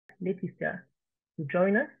Leticia to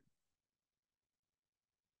join us.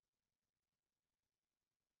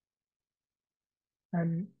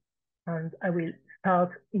 And I will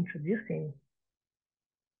start introducing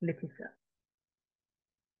Leticia.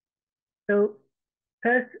 So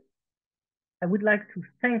first, I would like to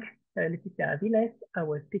thank Leticia Avilès,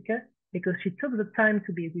 our speaker, because she took the time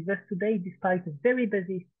to be with us today despite a very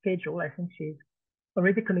busy schedule. I think she's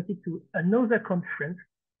already committed to another conference.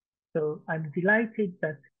 So I'm delighted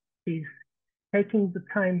that she's taking the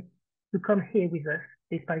time to come here with us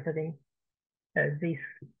despite having this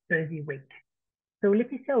busy week. So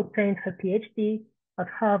Leticia obtained her PhD at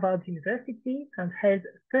Harvard University and held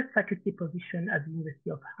first faculty position at the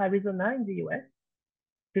University of Arizona in the US.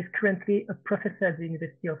 She's currently a professor at the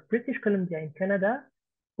University of British Columbia in Canada,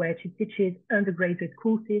 where she teaches undergraduate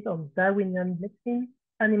courses on Darwinian medicine,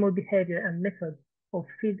 animal behavior, and methods of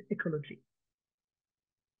field ecology.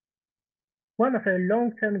 One of her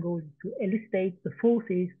long-term goals is to elucidate the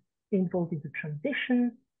forces involved in the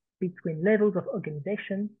transition between levels of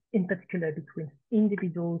organization, in particular between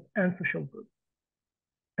individuals and social groups.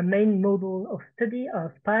 A main model of study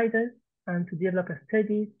are spiders, and to develop her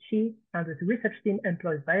studies, she and the research team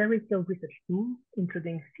employs a variety of research tools,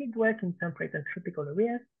 including fieldwork in temperate and tropical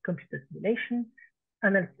areas, computer simulation,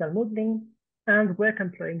 analytical modeling, and work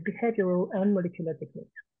employing behavioral and molecular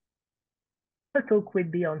techniques. Her talk will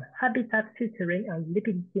be on habitat filtering and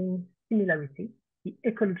lipiding similarity, the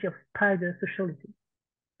ecology of spider sociality.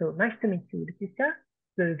 So nice to meet you, Leticia.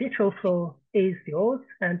 The virtual floor is yours,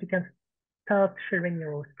 and you can start sharing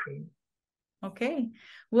your screen. Okay.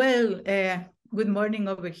 Well, good morning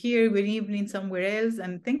over here, good evening somewhere else,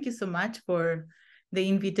 and thank you so much for the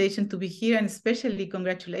invitation to be here, and especially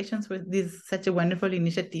congratulations for this such a wonderful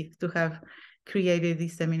initiative to have created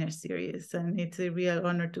this seminar series, and it's a real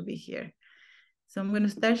honor to be here. So I'm going to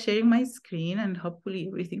start sharing my screen, and hopefully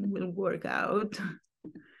everything will work out.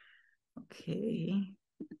 Okay.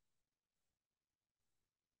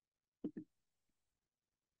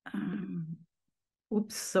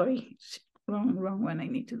 Oops, sorry, wrong one. I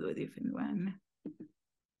need to do a different one.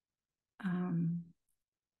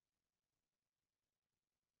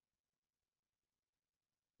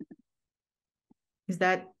 Is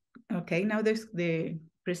that okay? Now there's the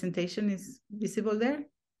presentation is visible there?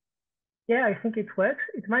 Yeah, I think it works.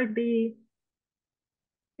 It might be,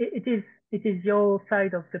 it is your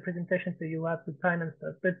side of the presentation, so you have the time and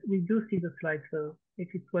stuff, but we do see the slides, so if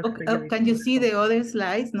it works for you. Can you see the other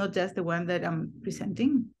slides, not just the one that I'm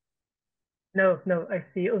presenting? No, I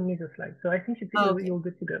see only the slides. So I think you're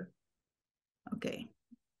good to go. Okay.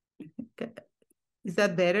 Is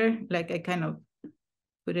that better? Like I kind of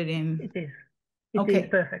put it in. It is. It is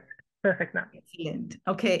perfect. Perfect now. Excellent.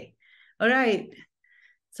 Okay. All right.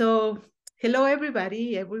 So hello,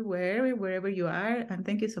 everybody, everywhere, wherever you are. And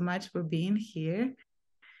thank you so much for being here.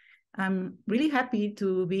 I'm really happy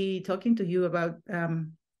to be talking to you about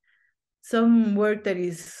some work that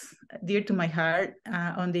is dear to my heart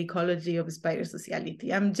on the ecology of spider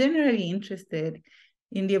sociality. I'm generally interested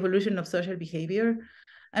in the evolution of social behavior.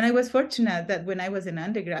 And I was fortunate that when I was an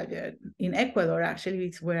undergraduate in Ecuador, actually,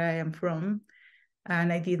 it's where I am from,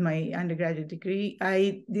 and I did my undergraduate degree,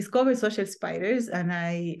 I discovered social spiders, and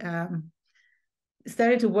I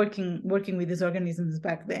started to working with these organisms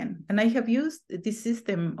back then. And I have used this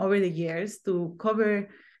system over the years to cover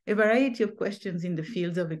a variety of questions in the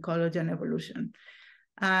fields of ecology and evolution.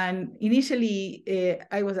 And initially,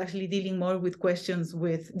 I was actually dealing more with questions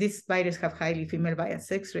with these spiders have highly female bias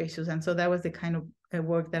sex ratios. And so that was the kind of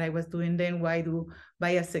work that I was doing then. Why do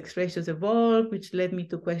bias sex ratios evolve? Which led me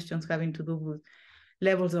to questions having to do with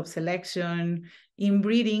levels of selection,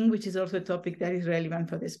 inbreeding, which is also a topic that is relevant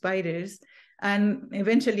for the spiders. And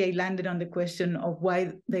eventually I landed on the question of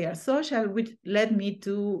why they are social, which led me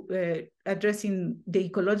to addressing the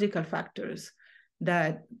ecological factors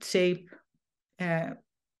that shape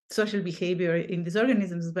social behavior in these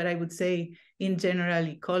organisms. But I would say in general,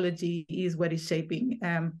 ecology is what is shaping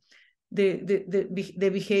the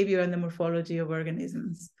behavior and the morphology of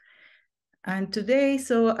organisms. And today,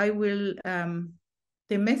 so I will,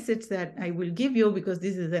 the message that I will give you, because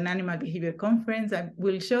this is an animal behavior conference, I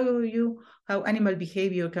will show you how animal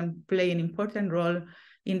behavior can play an important role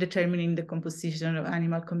in determining the composition of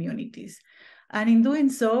animal communities. And in doing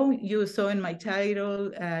so, you saw in my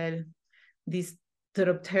title, these sort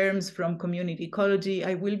of terms from community ecology.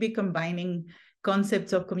 I will be combining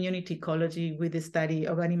concepts of community ecology with the study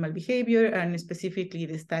of animal behavior, and specifically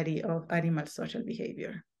the study of animal social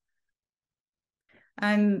behavior.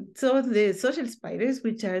 And so the social spiders,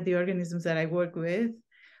 which are the organisms that I work with,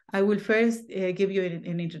 I will first give you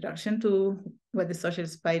an introduction to what the social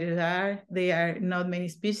spiders are. They are not many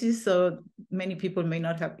species, so many people may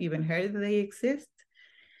not have even heard that they exist.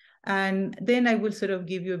 And then I will sort of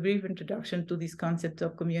give you a brief introduction to this concept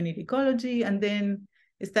of community ecology, and then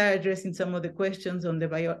start addressing some of the questions on the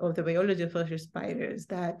biology of social spiders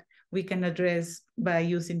that we can address by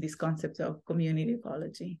using this concept of community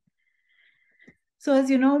ecology. So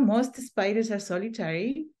as you know, most spiders are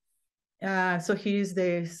solitary. So here's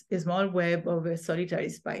the small web of a solitary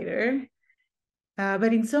spider.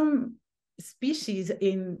 But in some species,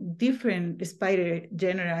 in different spider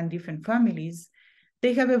genera and different families,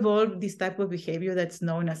 they have evolved this type of behavior that's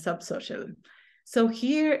known as subsocial. So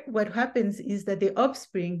here, what happens is that the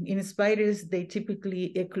offspring in spiders, they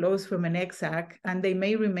typically eclose from an egg sac, and they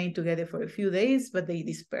may remain together for a few days, but they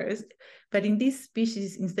disperse. But in this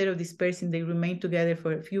species, instead of dispersing, they remain together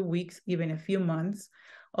for a few weeks, even a few months,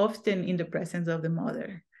 often in the presence of the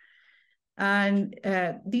mother. And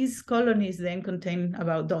these colonies then contain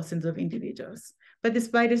about dozens of individuals, but the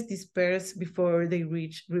spiders disperse before they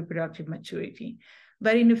reach reproductive maturity.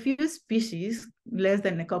 But in a few species, less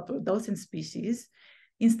than a couple dozen species,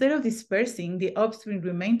 instead of dispersing, the offspring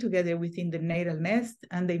remain together within the natal nest,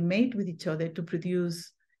 and they mate with each other to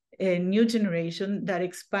produce a new generation that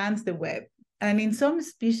expands the web. And in some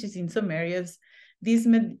species, in some areas, this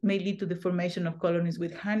may lead to the formation of colonies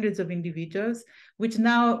with hundreds of individuals, which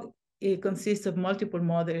now it consists of multiple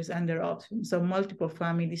mothers and their offspring, so multiple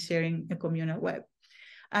families sharing a communal web.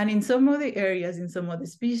 And in some of the areas, in some of the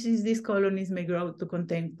species, these colonies may grow to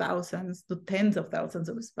contain thousands to tens of thousands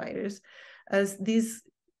of spiders, as this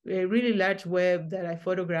really large web that I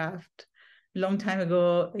photographed a long time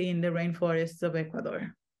ago in the rainforests of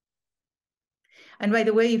Ecuador. And by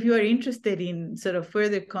the way, if you are interested in sort of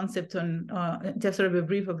further concepts on just sort of a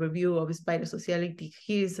brief overview of spider sociality,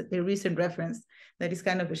 here's a recent reference that is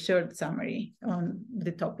kind of a short summary on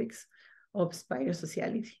the topics of spider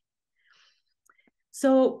sociality.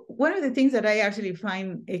 So one of the things that I actually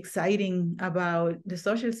find exciting about the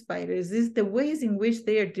social spiders is the ways in which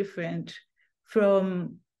they are different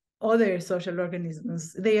from other social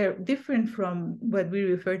organisms. They are different from what we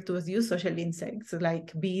refer to as eusocial insects,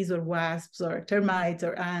 like bees or wasps or termites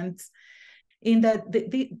or ants, in that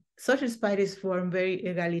the social spiders form very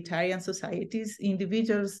egalitarian societies.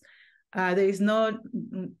 Individuals, there is no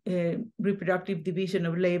reproductive division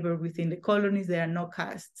of labor within the colonies. There are no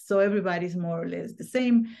castes. So everybody's more or less the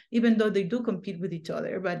same, even though they do compete with each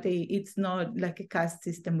other, but it's not like a caste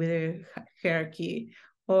system with a hierarchy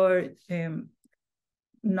or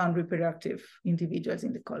non-reproductive individuals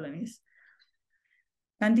in the colonies.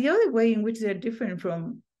 And the other way in which they're different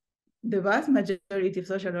from the vast majority of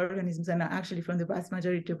social organisms, and actually from the vast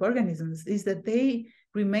majority of organisms, is that they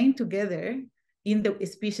remain together in the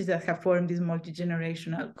species that have formed these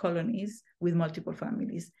multi-generational colonies with multiple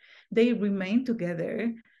families. They remain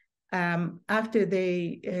together after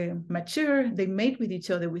they mature, they mate with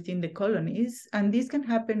each other within the colonies, and this can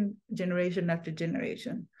happen generation after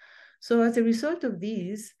generation. So as a result of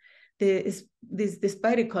these, the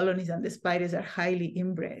spider colonies and the spiders are highly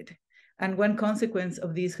inbred. And one consequence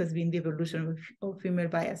of this has been the evolution of female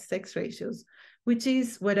biased sex ratios, which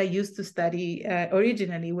is what I used to study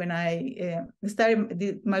originally when I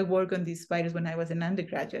started my work on these spiders when I was an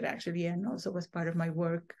undergraduate, actually, and also was part of my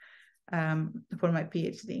work for my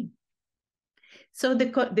PhD. So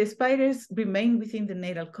the spiders remain within the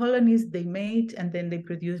natal colonies, they mate, and then they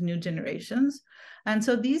produce new generations. And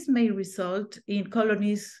so these may result in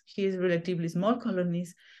colonies, here's relatively small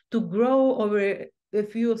colonies, to grow over a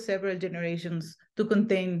few or several generations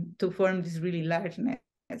to form these really large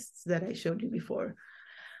nests that I showed you before.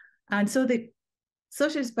 And so the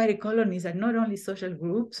social spider colonies are not only social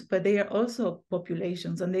groups, but they are also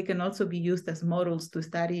populations, and they can also be used as models to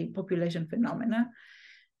study population phenomena.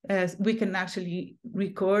 As we can actually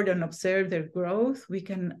record and observe their growth. We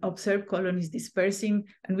can observe colonies dispersing,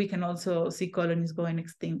 and we can also see colonies going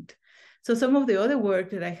extinct. So some of the other work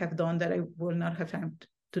that I have done that I will not have time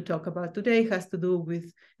to talk about today has to do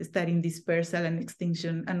with studying dispersal and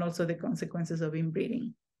extinction, and also the consequences of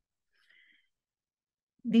inbreeding.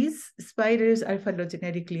 These spiders are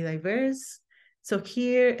phylogenetically diverse. So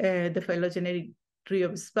here, the phylogenetic tree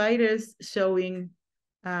of spiders showing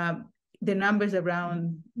the numbers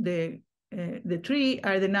around the tree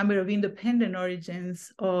are the number of independent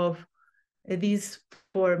origins of this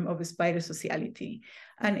form of spider sociality.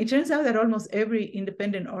 And it turns out that almost every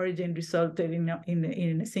independent origin resulted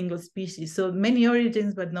in a single species. So many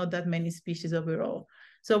origins, but not that many species overall.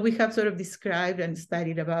 So we have sort of described and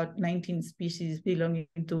studied about 19 species belonging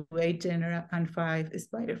to 8 genera and 5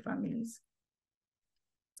 spider families.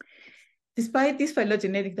 Despite this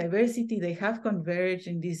phylogenetic diversity, they have converged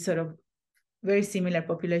in this sort of very similar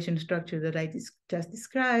population structure that I just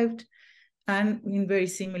described, and in very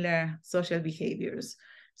similar social behaviors.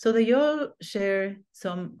 So they all share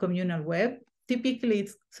some communal web. Typically,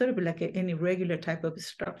 it's sort of like any regular type of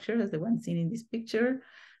structure as the one seen in this picture.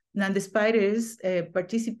 And the spiders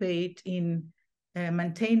participate in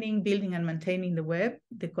building and maintaining the web,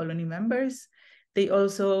 the colony members. They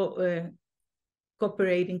also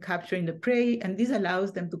cooperate in capturing the prey, and this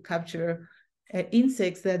allows them to capture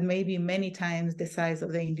insects that may be many times the size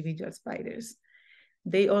of the individual spiders.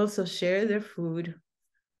 They also share their food,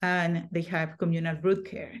 and they have communal brood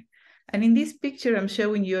care. And in this picture, I'm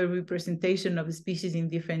showing you a representation of species in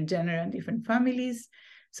different genera and different families.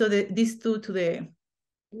 So these two to the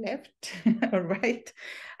left or right,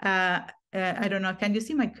 I don't know, can you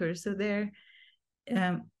see my cursor there?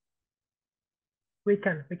 We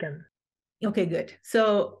can. Okay, good.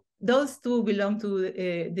 So those two belong to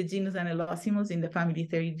the genus Anelosimos in the family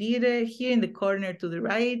Theridiidae. Here in the corner to the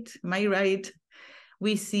right, my right,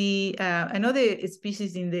 we see another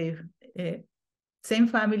species in the same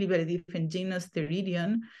family, but a different genus,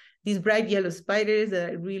 Theridion. These bright yellow spiders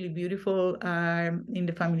that are really beautiful are in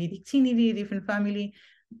the family Dictinidae, different family.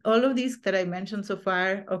 All of these that I mentioned so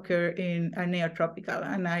far are neotropical,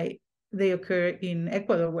 and they occur in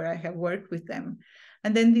Ecuador, where I have worked with them.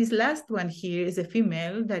 And then this last one here is a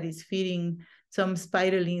female that is feeding some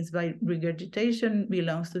spiderlings by regurgitation,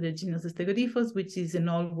 belongs to the genus Stegodiphosis, which is an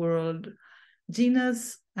old world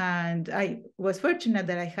genus. And I was fortunate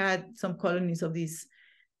that I had some colonies of these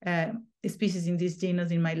species in this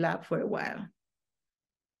genus in my lab for a while.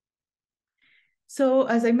 So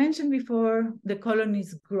as I mentioned before, the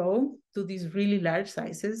colonies grow to these really large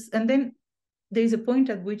sizes. And then there's a point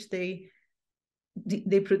at which they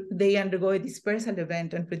undergo a dispersal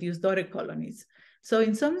event and produce daughter colonies. So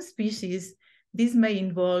in some species, this may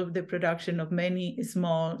involve the production of many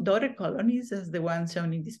small daughter colonies, as the ones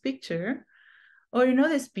shown in this picture. Or in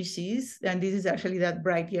other species, and this is actually that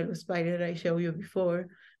bright yellow spider that I showed you before,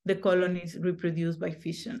 the colonies reproduce by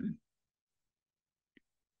fission.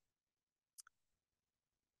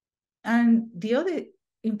 And the other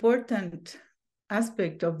important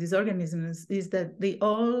aspect of these organisms is that they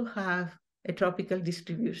all have a tropical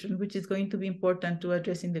distribution, which is going to be important to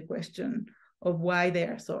addressing the question of why they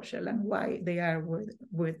are social and why they are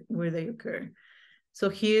where they occur. So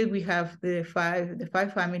here we have the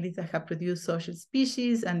five families that have produced social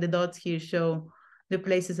species, and the dots here show the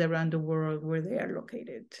places around the world where they are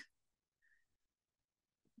located.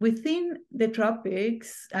 Within the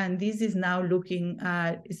tropics, and this is now looking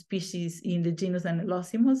at species in the genus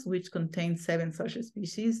Anelosimos, which contains 7 social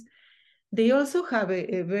species, they also have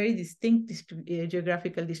a very distinct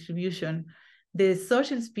geographical distribution. The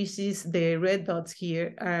social species, the red dots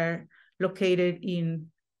here, are located in,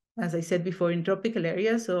 as I said before, in tropical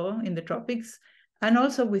areas, so in the tropics, and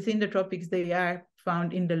also within the tropics, they are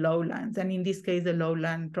found in the lowlands, and in this case, the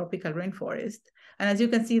lowland tropical rainforest. And as you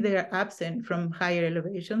can see, they are absent from higher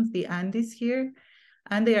elevations, the Andes here,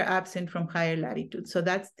 and they are absent from higher latitudes. So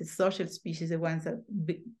that's the social species, the ones that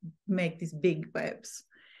make these big webs.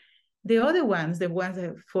 The other ones, the ones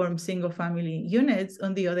that form single family units,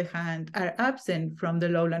 on the other hand, are absent from the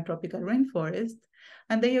lowland tropical rainforest,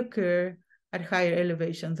 and they occur at higher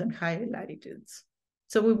elevations and higher latitudes.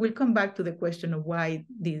 So we will come back to the question of why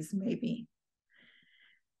this may be.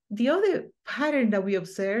 The other pattern that we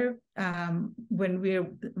observe when we're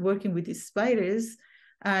working with these spiders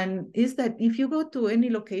is that if you go to any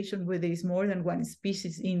location where there is more than one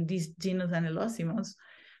species in this genus Anelosimos,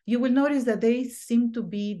 you will notice that they seem to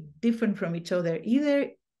be different from each other. Either,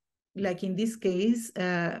 like in this case,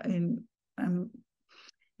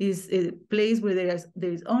 is a place where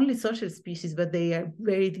there is only social species, but they are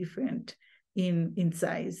very different in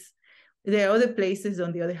size. There are other places,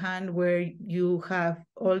 on the other hand, where you have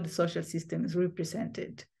all the social systems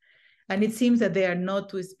represented. And it seems that there are no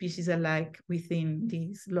 2 species alike within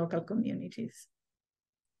these local communities.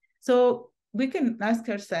 So we can ask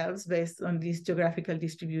ourselves, based on this geographical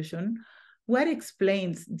distribution, what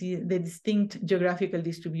explains the distinct geographical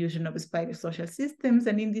distribution of spider social systems,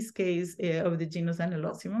 and in this case, of the genus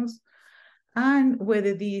Anelosimos, and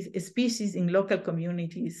whether these species in local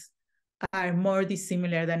communities are more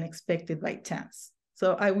dissimilar than expected by chance.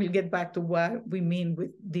 So I will get back to what we mean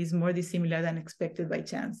with this more dissimilar than expected by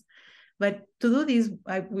chance. But to do this,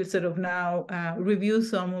 I will sort of now review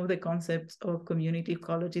some of the concepts of community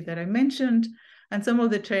ecology that I mentioned, and some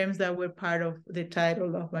of the terms that were part of the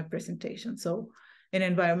title of my presentation. So an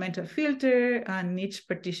environmental filter, and niche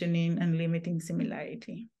partitioning, and limiting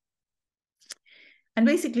similarity. And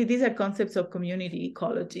basically, these are concepts of community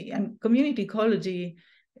ecology. And community ecology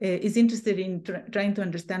is interested in trying to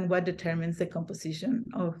understand what determines the composition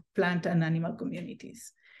of plant and animal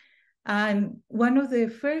communities. And one of the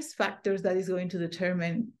first factors that is going to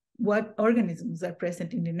determine what organisms are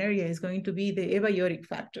present in an area is going to be the abiotic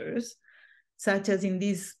factors, such as in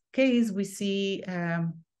this case, we see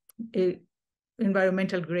an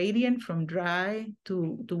environmental gradient from dry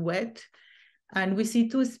to wet. And we see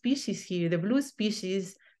two species here, the blue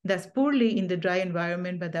species that's poorly in the dry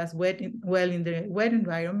environment, but that's well in the wet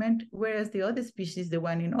environment, whereas the other species, the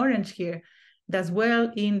one in orange here, does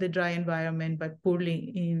well in the dry environment, but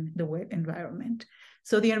poorly in the wet environment.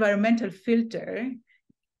 So the environmental filter,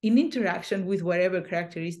 in interaction with whatever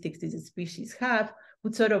characteristics these species have,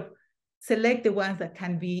 would sort of select the ones that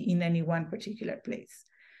can be in any one particular place.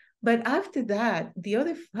 But after that, the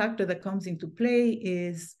other factor that comes into play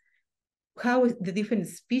is how the different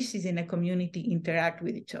species in a community interact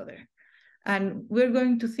with each other. And we're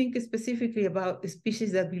going to think specifically about the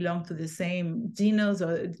species that belong to the same genus,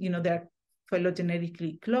 or they're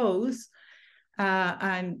phylogenetically close.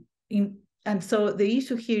 And so the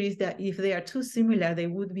issue here is that if they are too similar, they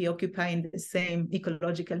would be occupying the same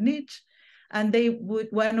ecological niche, and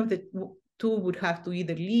one of the two would have to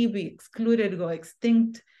either leave, be excluded, go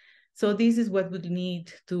extinct. So this is what would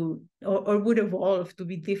need to, or would evolve to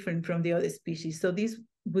be different from the other species. So this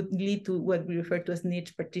would lead to what we refer to as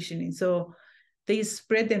niche partitioning. So they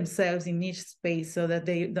spread themselves in niche space so that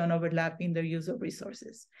they don't overlap in their use of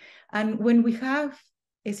resources. And when we have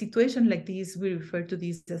a situation like this, we refer to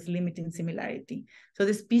this as limiting similarity. So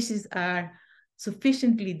the species are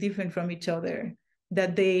sufficiently different from each other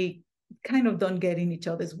that they kind of don't get in each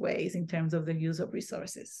other's ways in terms of the use of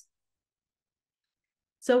resources.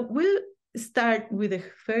 So we'll start with the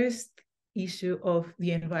first issue of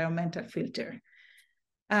the environmental filter,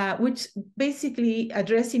 which basically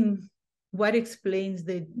addressing what explains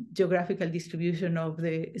the geographical distribution of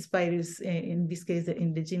the spiders, in this case,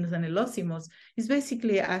 in the genus Anelosimos, is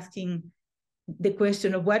basically asking the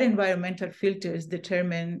question of what environmental filters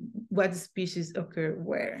determine what species occur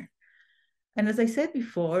where. And as I said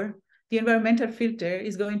before, the environmental filter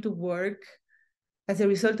is going to work as a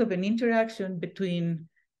result of an interaction between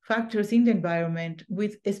factors in the environment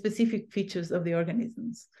with specific features of the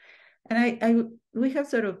organisms. And we have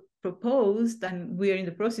sort of proposed, and we are in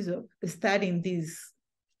the process of studying this,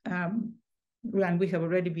 and we have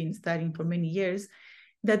already been studying for many years,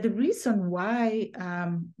 that the reason why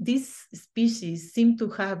these species seem to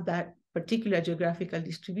have that particular geographical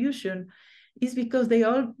distribution is because they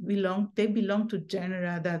belong to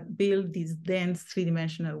genera that build these dense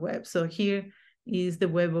three-dimensional webs. So here is the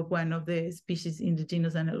web of one of the species in the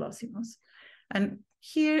genus Anelosimos. And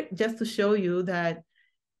here, just to show you that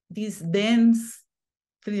these dense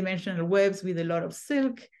three-dimensional webs with a lot of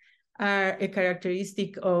silk are a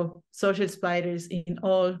characteristic of social spiders in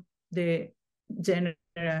all the genera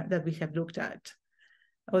that we have looked at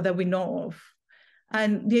or that we know of.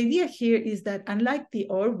 And the idea here is that unlike the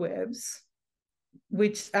orb webs,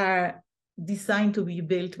 which are designed to be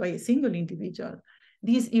built by a single individual,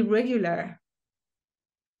 these irregular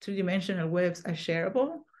three-dimensional webs are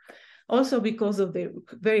shareable. Also, because of the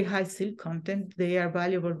very high silk content, they are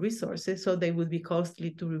valuable resources, so they would be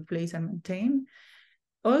costly to replace and maintain.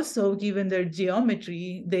 Also, given their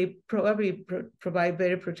geometry, they probably provide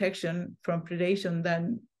better protection from predation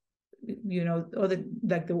than other,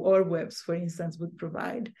 like the orb webs, for instance, would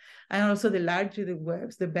provide. And also, the larger the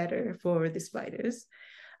webs, the better for the spiders.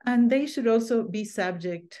 And they should also be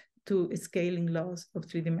subject to scaling laws of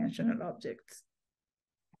three-dimensional objects.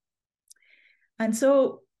 And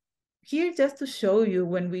so here, just to show you,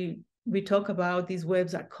 when we talk about these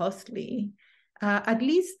webs are costly, at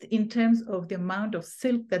least in terms of the amount of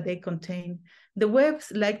silk that they contain, the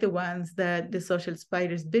webs like the ones that the social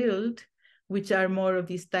spiders build, which are more of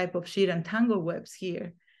this type of sheet and tangle webs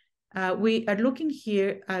here, we are looking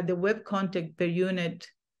here at the web content per unit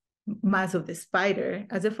mass of the spider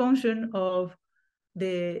as a function of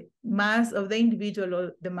the mass of the individual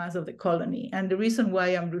or the mass of the colony. And the reason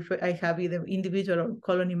why I have either individual or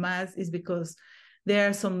colony mass is because there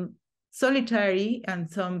are some solitary and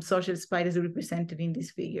some social spiders represented in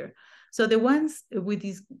this figure. So the ones with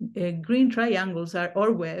these green triangles are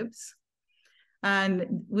orb webs.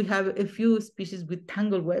 And we have a few species with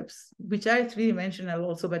tangle webs, which are three-dimensional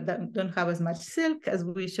also, but that don't have as much silk as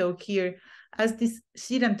we show here as these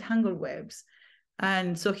sheet and tangle webs.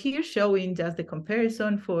 And so here showing just the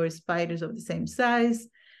comparison for spiders of the same size.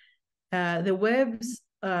 The webs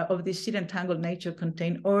of the sheet and tangle nature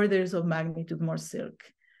contain orders of magnitude more silk.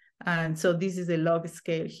 And so this is a log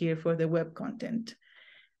scale here for the web content.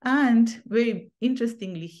 And very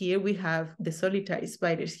interestingly here, we have the solitary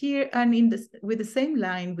spiders here, and with the same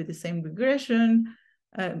line, with the same regression,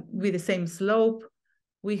 with the same slope,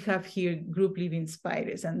 we have here group living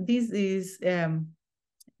spiders. And this is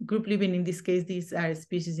group living. In this case, these are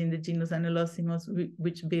species in the genus Anelosimos,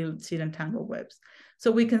 which build seed and tangle webs. So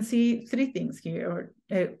we can see three things here.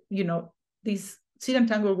 These seed and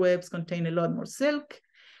tangle webs contain a lot more silk.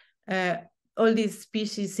 All these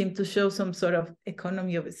species seem to show some sort of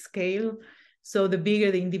economy of scale. So the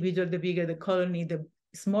bigger the individual, the bigger the colony, the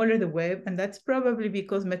smaller the web. And that's probably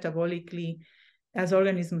because metabolically, as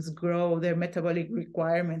organisms grow, their metabolic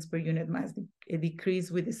requirements per unit mass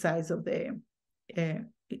decrease with the size of the,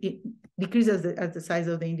 it decreases as the size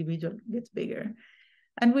of the individual gets bigger.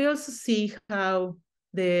 And we also see how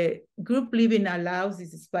the group living allows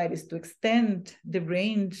these spiders to extend the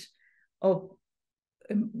range of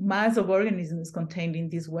mass of organisms contained in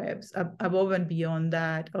these webs above and beyond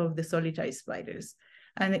that of the solitary spiders.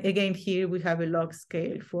 And again, here we have a log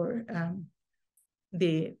scale for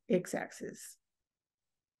the x-axis.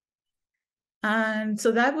 And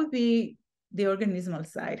so that would be the organismal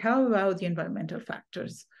side. How about the environmental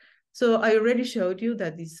factors? So I already showed you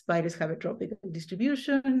that these spiders have a tropical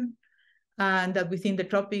distribution, and that within the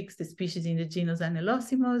tropics, the species in the genus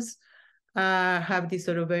Anelosimos have this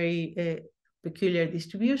sort of very peculiar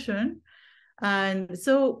distribution. And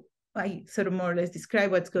so I sort of more or less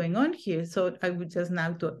describe what's going on here. So I would just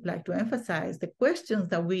now like to emphasize the questions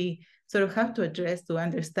that we sort of have to address to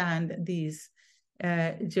understand this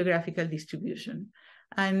geographical distribution.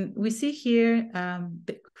 And we see here,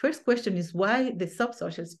 the first question is why the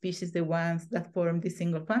subsocial species, the ones that form the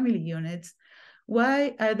single family units,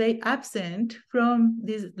 why are they absent from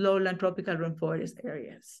these lowland tropical rainforest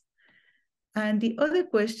areas? And the other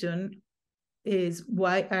question is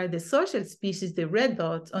why are the social species, the red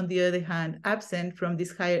dots, on the other hand, absent from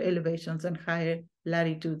these higher elevations and higher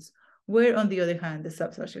latitudes, where on the other hand, the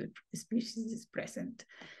subsocial species is present?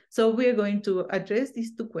 So we are going to address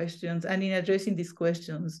these two questions, and in addressing these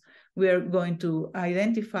questions, we are going to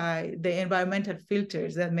identify the environmental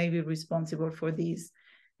filters that may be responsible for this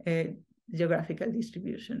geographical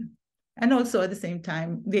distribution. And also at the same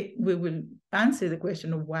time, we will answer the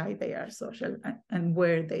question of why they are social and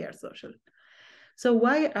where they are social. So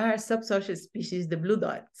why are subsocial species, the blue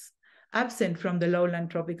dots, absent from the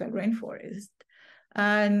lowland tropical rainforest?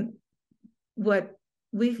 And what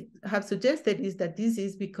we have suggested is that this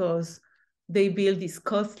is because they build these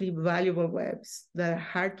costly, valuable webs that are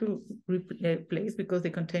hard to replace because they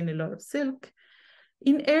contain a lot of silk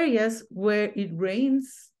in areas where it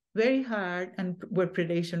rains very hard and where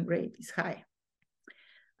predation rate is high.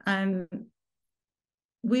 And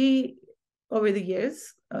we, over the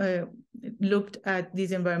years, looked at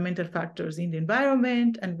these environmental factors in the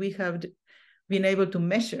environment, and we have been able to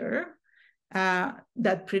measure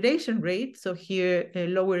that predation rate. So here, a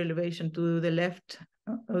lower elevation to the left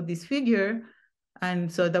of this figure,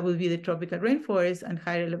 and so that will be the tropical rainforest, and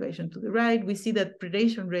higher elevation to the right. We see that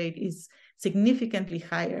predation rate is significantly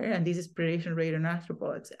higher, and this is predation rate on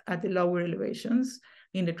arthropods at the lower elevations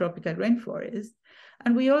in the tropical rainforest.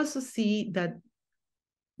 And we also see that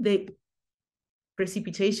the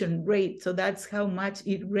precipitation rate, so that's how much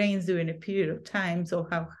it rains during a period of time, so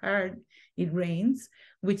how hard it rains,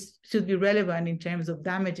 which should be relevant in terms of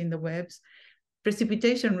damaging the webs.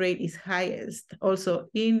 Precipitation rate is highest also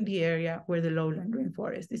in the area where the lowland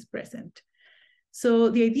rainforest is present. So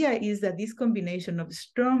the idea is that this combination of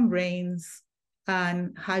strong rains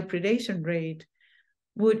and high predation rate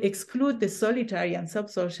would exclude the solitary and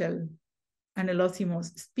subsocial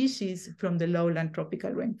Anelosimos species from the lowland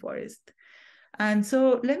tropical rainforest. And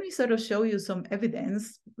so let me sort of show you some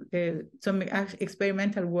evidence, some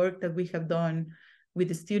experimental work that we have done with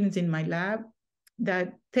the students in my lab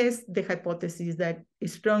that test the hypothesis that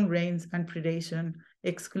strong rains and predation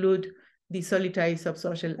exclude the solitary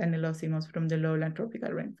subsocial Anelosimos from the lowland tropical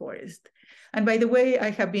rainforest. And by the way,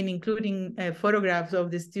 I have been including photographs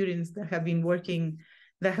of the students that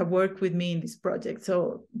have worked with me in this project.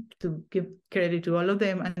 So to give credit to all of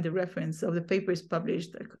them, and the reference of the papers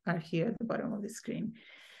published are here at the bottom of the screen.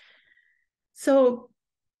 So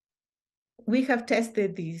we have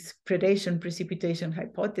tested these predation precipitation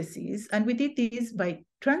hypotheses, and we did this by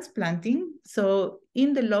transplanting. So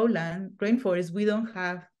in the lowland rainforest, we don't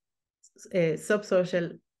have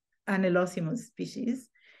subsocial Anelosimos species.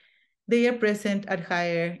 They are present at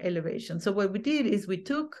higher elevation. So what we did is we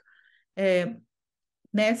took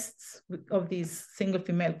nests of these single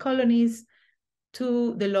female colonies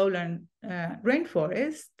to the lowland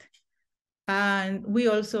rainforest, And we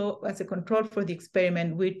also, as a control for the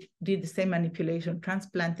experiment, we did the same manipulation,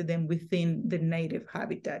 transplanted them within the native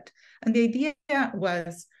habitat. And the idea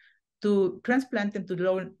was to transplant them to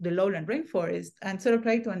the lowland rainforest and sort of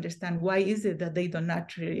try to understand why is it that they don't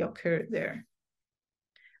naturally occur there.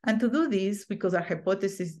 And to do this, because our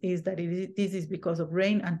hypothesis is that this is because of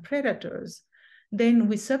rain and predators, then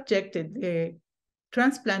we subjected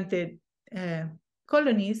transplanted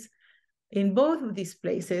colonies in both of these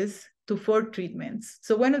places to 4 treatments.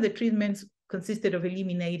 So one of the treatments consisted of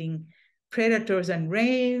eliminating predators and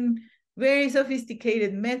rain, very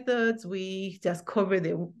sophisticated methods. We just cover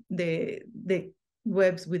the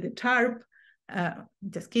webs with the tarp.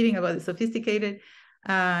 Just kidding about the sophisticated.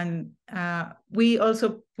 And we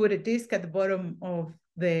also put a disc at the bottom of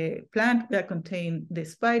the plant that contained the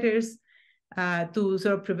spiders to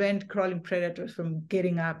sort of prevent crawling predators from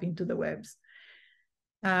getting up into the webs.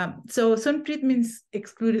 So some treatments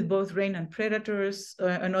excluded both rain and predators.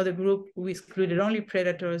 Another group, we excluded only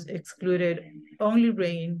predators, excluded only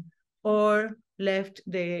rain, or left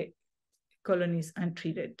the colonies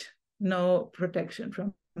untreated. No protection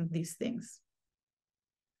from these things.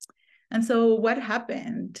 And so what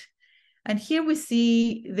happened? And here we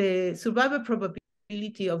see the survival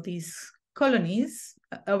probability of these colonies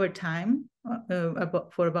over time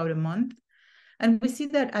for about a month. And we see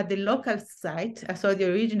that at the local site, so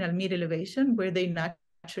the original mid-elevation where they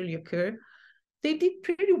naturally occur, they did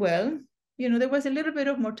pretty well. You know, there was a little bit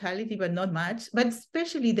of mortality, but not much. But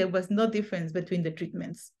especially there was no difference between the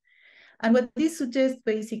treatments. And what this suggests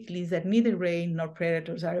basically is that neither rain nor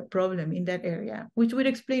predators are a problem in that area, which would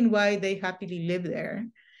explain why they happily live there.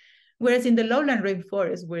 Whereas in the lowland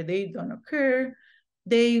rainforest, where they don't occur,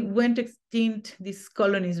 they went extinct, these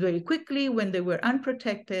colonies, very quickly when they were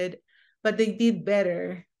unprotected, but they did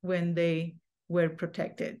better when they were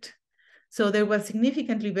protected. So there was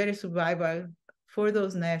significantly better survival for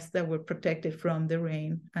those nests that were protected from the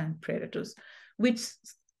rain and predators, which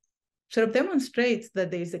sort of demonstrates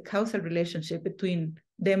that there is a causal relationship between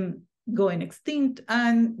them going extinct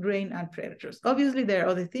and rain and predators. Obviously, there are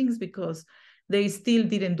other things because they still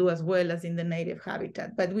didn't do as well as in the native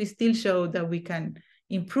habitat, but we still show that we can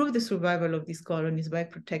improve the survival of these colonies by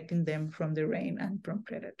protecting them from the rain and from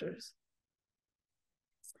predators.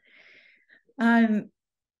 And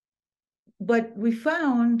what we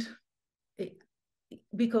found,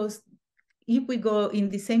 because if we go in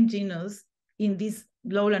the same genus in these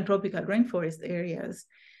lowland tropical rainforest areas,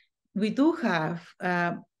 we do have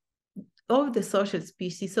of the social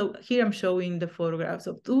species. So here I'm showing the photographs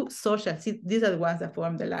of 2 social, these are the ones that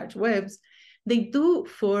form the large webs. They do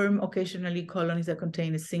form occasionally colonies that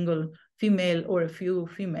contain a single female or a few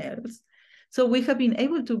females. So we have been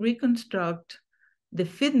able to reconstruct the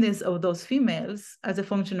fitness of those females as a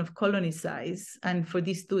function of colony size and for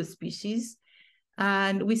these 2 species.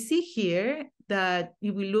 And we see here that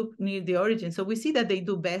if we look near the origin, so we see that they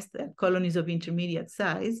do best at colonies of intermediate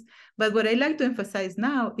size. But what I like to emphasize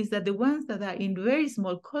now is that the ones that are in very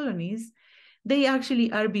small colonies, they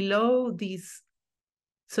actually are below this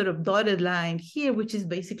sort of dotted line here, which is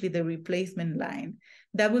basically the replacement line.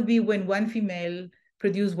 That would be when one female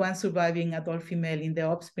produce one surviving adult female in the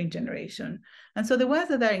offspring generation. And so the ones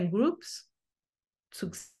that are in groups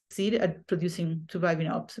succeed at producing surviving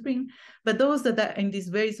offspring, but those that are in these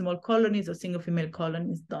very small colonies or single female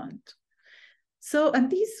colonies don't. So, and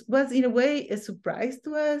this was in a way a surprise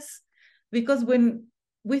to us, because when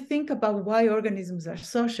we think about why organisms are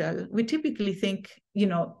social, we typically think, you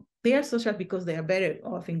know, they are social because they are better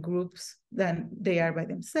off in groups than they are by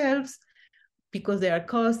themselves, because they are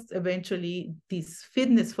caused eventually this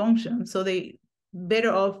fitness function. So they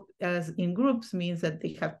better off as in groups means that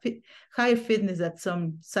they have higher fitness at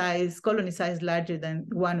some size, colony size larger than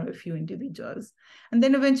one or a few individuals. And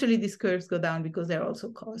then eventually these curves go down because they're also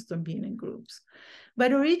caused on being in groups.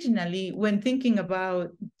 But originally, when thinking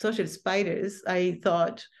about social spiders, I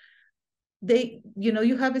thought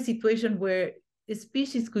you have a situation where a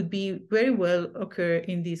species could be very well occur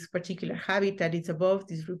in this particular habitat. It's above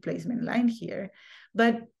this replacement line here,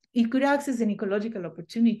 but it could access an ecological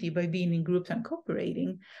opportunity by being in groups and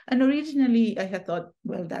cooperating. And originally I had thought,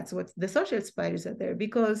 well, that's what the social spiders are there,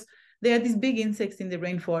 because they are these big insects in the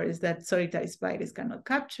rainforest that solitary spiders cannot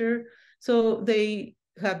capture. So they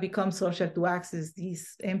have become social to access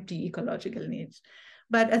these empty ecological niche.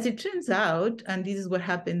 But as it turns out, and this is what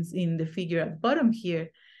happens in the figure at bottom here,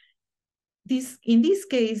 in this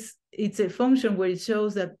case, it's a function where it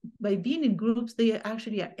shows that by being in groups, they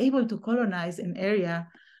actually are able to colonize an area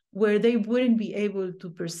where they wouldn't be able to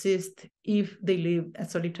persist if they live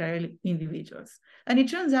as solitary individuals. And it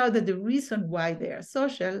turns out that the reason why they are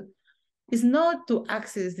social is not to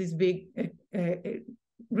access this big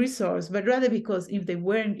resource, but rather because if they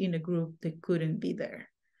weren't in a group, they couldn't be there.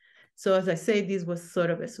 So as I say, this was sort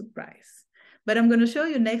of a surprise. But I'm going to show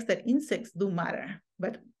you next that insects do matter,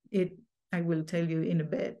 but I will tell you in a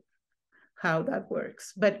bit how that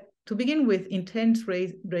works. But to begin with, intense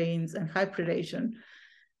rains and high predation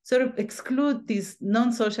sort of exclude these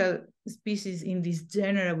non-social species in this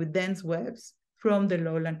genera with dense webs from the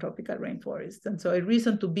lowland tropical rainforest. And so a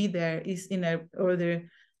reason to be there is in order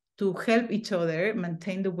to help each other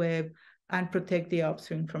maintain the web and protect the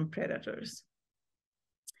upstream from predators.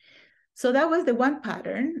 So that was the one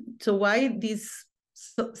pattern. So why these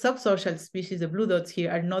subsocial species, the blue dots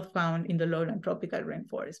here, are not found in the lowland tropical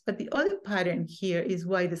rainforest. But the other pattern here is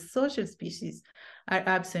why the social species are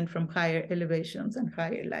absent from higher elevations and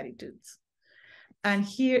higher latitudes. And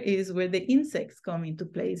here is where the insects come into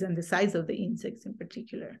place, and the size of the insects in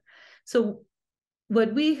particular. So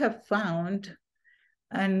what we have found,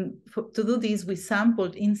 and to do this, we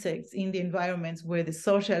sampled insects in the environments where the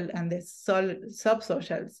social and the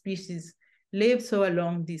subsocial species live, so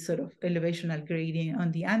along this sort of elevational gradient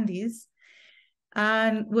on the Andes.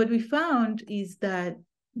 And what we found is that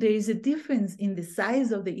there is a difference in the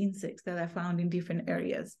size of the insects that are found in different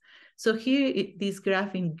areas. So here, this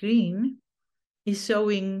graph in green is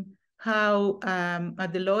showing how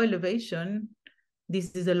at the low elevation,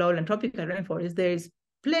 this is a lowland tropical rainforest, there is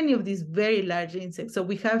plenty of these very large insects. So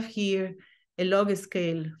we have here a log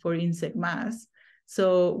scale for insect mass.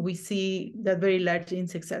 So we see that very large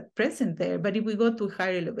insects are present there. But if we go to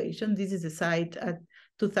higher elevation, this is a site at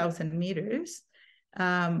 2,000 meters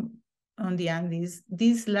on the Andes,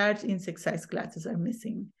 these large insect size classes are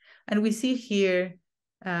missing. And we see here,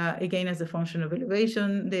 again, as a function of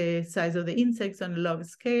elevation, the size of the insects on a log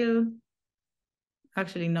scale.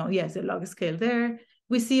 Actually, no, yes, a log scale there.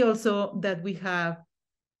 We see also that we have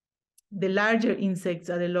the larger insects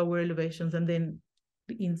at the lower elevations, and then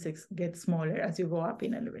the insects get smaller as you go up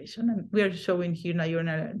in elevation. And we are showing here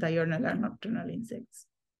diurnal and nocturnal insects.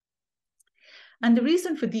 And the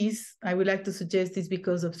reason for this, I would like to suggest, is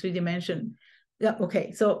because of 3 dimension. Yeah,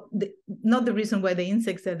 okay, so not the reason why the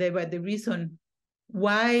insects are there, but the reason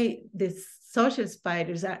why the social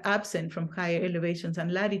spiders are absent from higher elevations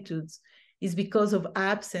and latitudes is because of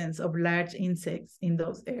absence of large insects in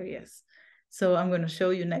those areas. So I'm going to show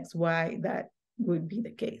you next why that would be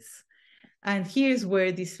the case. And here's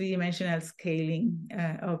where this 3-dimensional scaling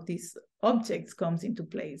of these objects comes into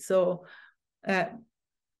play. So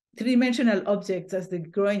 3-dimensional objects, as they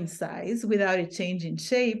grow in size without a change in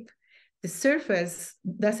shape, the surface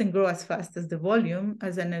doesn't grow as fast as the volume.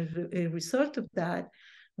 As a result of that,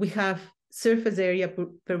 we have surface area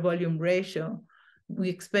per volume ratio. We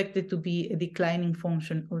expect it to be a declining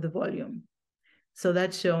function of the volume. So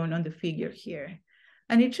that's shown on the figure here.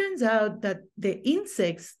 And it turns out that the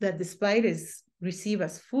insects that the spiders receive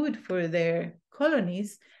as food for their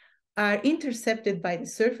colonies are intercepted by the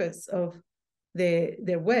surface of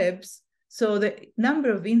their webs. So the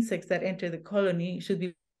number of insects that enter the colony should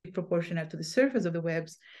be proportional to the surface of the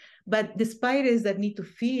webs. But the spiders that need to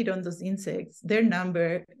feed on those insects, their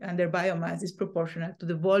number and their biomass is proportional to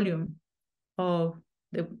the volume of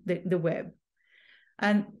the web.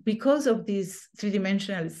 And because of this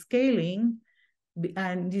 3-dimensional scaling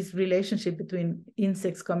and this relationship between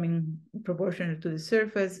insects coming proportional to the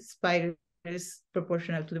surface, spiders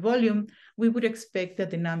proportional to the volume, we would expect that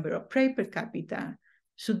the number of prey per capita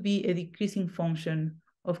should be a decreasing function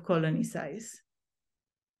of colony size.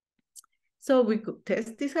 So we could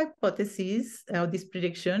test this hypothesis, this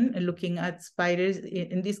prediction, looking at spiders.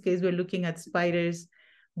 In this case, we're looking at spiders,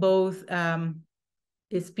 both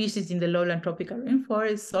species in the lowland tropical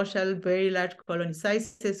rainforest, social, very large colony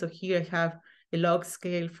sizes. So here I have a log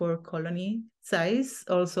scale for colony size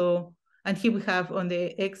also. And here we have on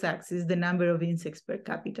the x-axis the number of insects per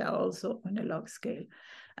capita also on a log scale.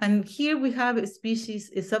 And here we have a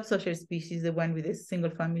species, a subsocial species, the one with the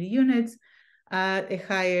single family units at a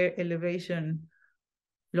higher elevation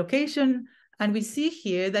location. And we see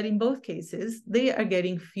here that in both cases, they are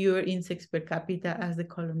getting fewer insects per capita as the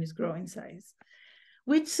colonies grow in size,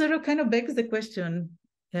 which sort of kind of begs the question,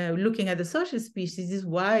 looking at the social species, is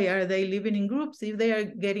why are they living in groups if they are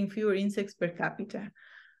getting fewer insects per capita?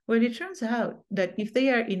 Well, it turns out that if they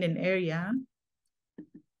are in an area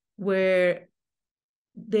where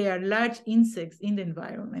there are large insects in the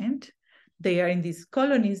environment, they are in these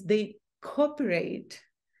colonies, they cooperate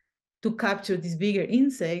to capture these bigger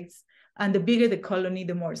insects. And the bigger the colony,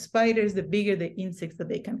 the more spiders, the bigger the insects that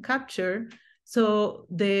they can capture. So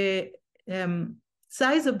the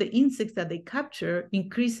size of the insects that they capture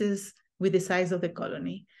increases with the size of the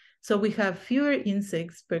colony. So we have fewer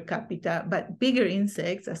insects per capita, but bigger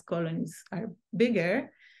insects as colonies are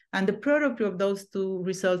bigger. And the product of those two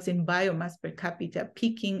results in biomass per capita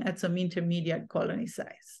peaking at some intermediate colony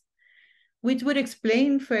size, which would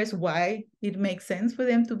explain first why it makes sense for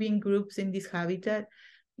them to be in groups in this habitat.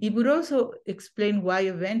 It would also explain why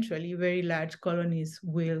eventually very large colonies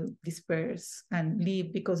will disperse and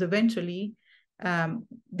leave, because eventually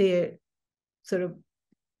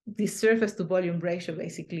the surface to volume ratio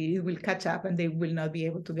basically will catch up and they will not be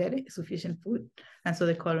able to get sufficient food. And so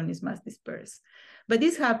the colonies must disperse. But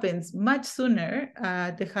this happens much sooner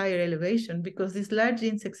at the higher elevation because these large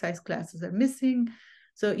insect size classes are missing.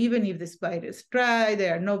 So even if the spiders try,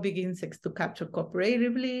 there are no big insects to capture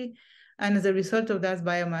cooperatively. And as a result of that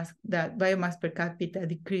biomass per capita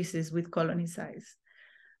decreases with colony size.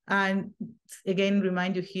 And again,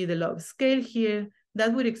 remind you here the law of scale here.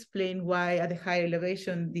 That would explain why at the higher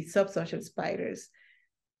elevation, the subsocial spiders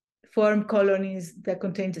form colonies that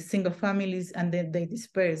contain just single families and then they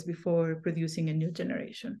disperse before producing a new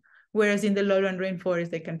generation. Whereas in the lowland rainforest,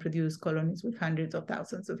 they can produce colonies with hundreds of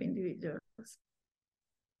thousands of individuals.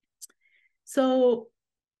 So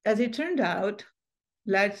as it turned out,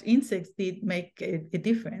 large insects did make a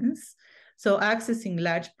difference. So accessing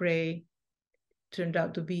large prey turned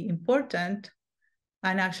out to be important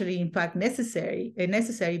and actually, in fact, a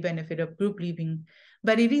necessary benefit of group living.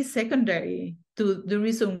 But it is secondary to the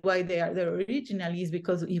reason why they are there originally is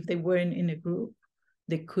because if they weren't in a group,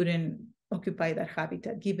 they couldn't occupy that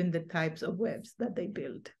habitat given the types of webs that they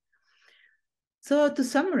build. So to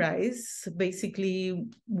summarize, basically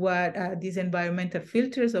what these environmental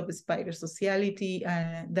filters of spider sociality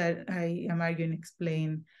that I am arguing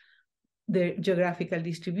explain the geographical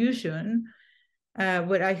distribution,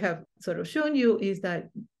 what I have sort of shown you is that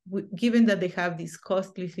given that they have these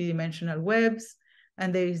costly three-dimensional webs,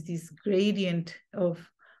 and there is this gradient of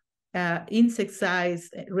insect size,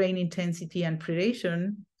 rain intensity, and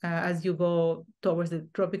predation as you go towards the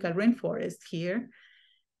tropical rainforest here,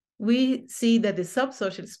 we see that the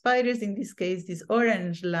subsocial spiders, in this case, this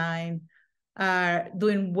orange line, are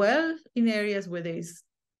doing well in areas where there is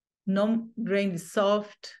no rain is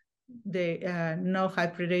soft, no high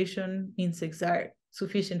predation, insects are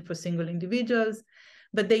sufficient for single individuals,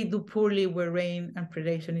 but they do poorly where rain and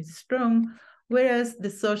predation is strong, whereas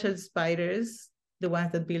the social spiders, the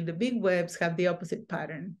ones that build the big webs, have the opposite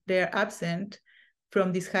pattern. They are absent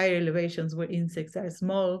from these higher elevations where insects are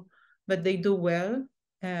small, but they do well.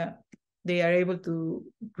 They are able to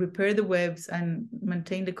repair the webs and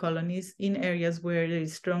maintain the colonies in areas where there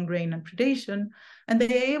is strong rain and predation. And they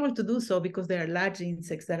are able to do so because they are large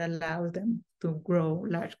insects that allow them to grow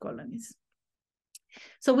large colonies.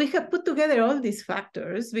 So we have put together all these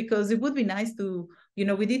factors because it would be nice to,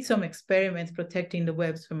 we did some experiments protecting the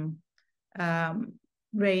webs from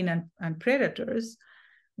rain and predators.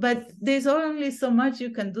 But there's only so much you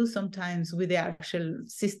can do sometimes with the actual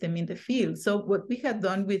system in the field. So what we had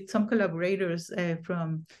done with some collaborators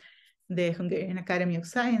from the Hungarian Academy of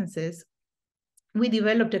Sciences, we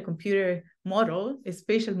developed a computer model, a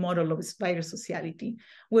spatial model of spider sociality,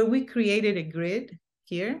 where we created a grid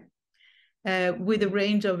here with a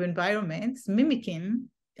range of environments mimicking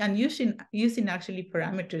and using actually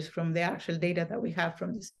parameters from the actual data that we have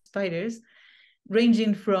from the spiders,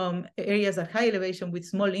 ranging from areas at high elevation with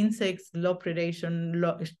small insects, low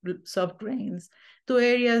predation, soft rains, to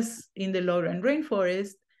areas in the lowland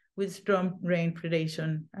rainforest with strong rain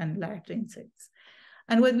predation and large insects.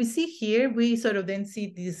 And what we see here, we sort of then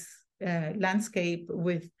see this landscape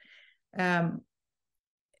with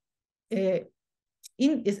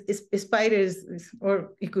spiders,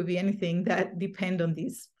 or it could be anything that depend on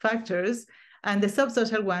these factors. And the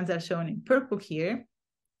subsocial ones are shown in purple here.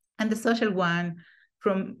 And the social one,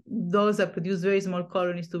 from those that produce very small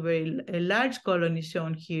colonies to very large colonies,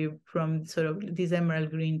 shown here from sort of this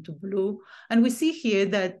emerald green to blue. And we see here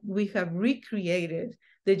that we have recreated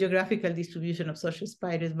the geographical distribution of social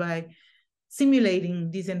spiders by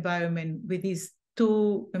simulating this environment with these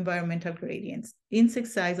two environmental gradients, insect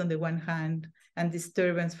size on the one hand, and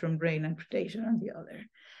disturbance from rain and predation on the other.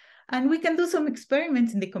 And we can do some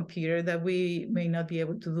experiments in the computer that we may not be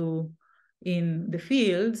able to do in the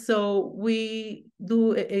field. So we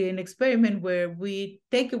do an experiment where we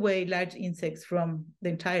take away large insects from the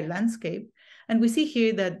entire landscape. And we see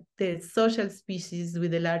here that the social species with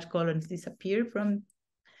the large colonies disappear from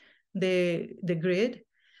the grid.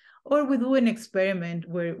 Or we do an experiment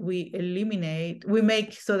where we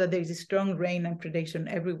make so that there is a strong rain and predation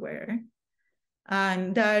everywhere.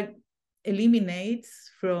 And that eliminates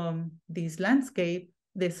from this landscape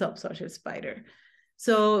the subsocial spider.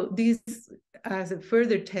 So this as a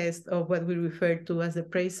further test of what we refer to as the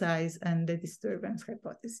prey size and the disturbance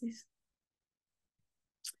hypothesis.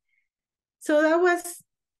 So that was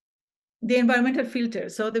the environmental filter.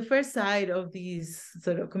 So the first side of this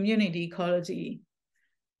sort of community ecology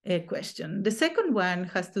question. The second one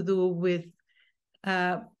has to do with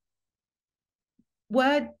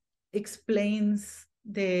what explains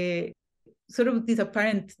the sort of this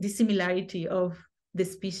apparent dissimilarity of the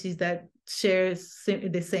species that share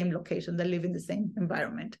the same location, that live in the same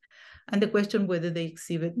environment, and the question whether they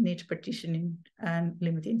exhibit niche partitioning and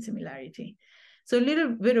limiting similarity. So a little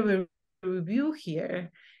bit of a review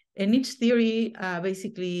here. A niche theory,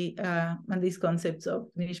 basically, on these concepts of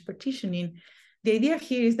niche partitioning, the idea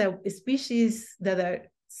here is that species that are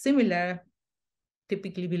similar,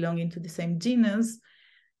 typically belonging to the same genus,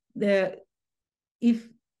 if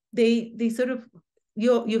they sort of,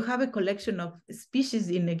 you have a collection of species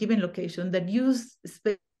in a given location that use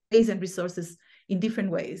space and resources in different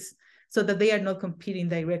ways so that they are not competing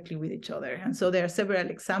directly with each other. And so there are several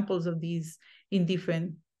examples of these in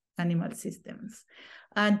different animal systems.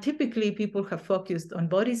 And typically people have focused on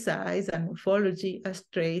body size and morphology as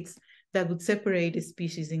traits that would separate a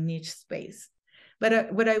species in niche space.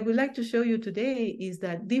 But what I would like to show you today is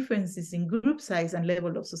that differences in group size and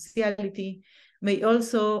level of sociality may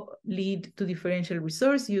also lead to differential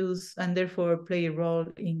resource use and therefore play a role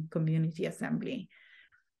in community assembly.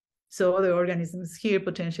 So other organisms here,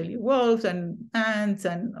 potentially wolves and ants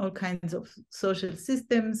and all kinds of social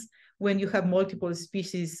systems, when you have multiple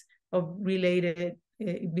species of related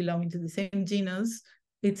belonging to the same genus,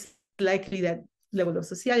 it's likely that level of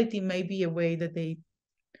sociality may be a way that they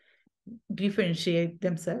differentiate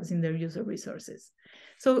themselves in their use of resources.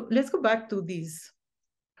 So let's go back to this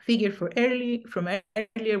figure from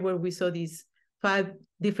earlier, where we saw these 5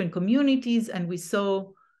 different communities, and we saw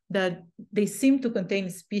that they seem to contain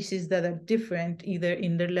species that are different either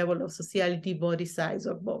in their level of sociality, body size,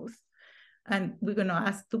 or both. And we're going to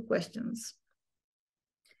ask 2 questions.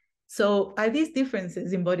 So are these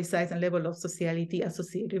differences in body size and level of sociality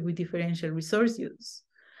associated with differential resource use?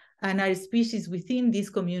 And are species within these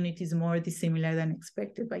communities more dissimilar than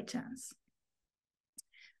expected by chance?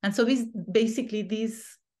 And so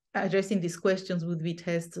addressing these questions would be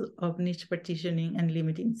tests of niche partitioning and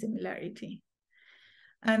limiting similarity.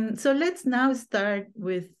 And so let's now start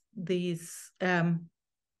with this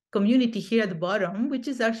community here at the bottom, which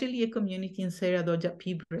is actually a community in Serra do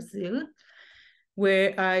Japi, Brazil,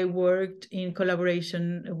 where I worked in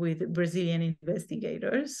collaboration with Brazilian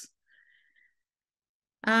investigators.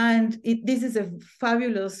 And this is a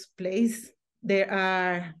fabulous place. There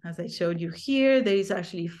are, as I showed you here, there is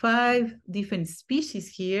actually 5 different species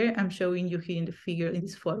here. I'm showing you here in the figure, in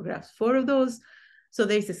these photographs, 4 of those. So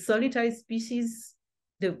there's a solitary species.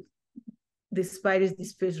 The spiders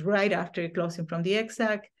disperse right after closing from the egg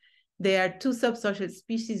sac. There are 2 subsocial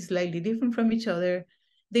species slightly different from each other.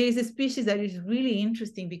 There is a species that is really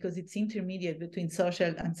interesting because it's intermediate between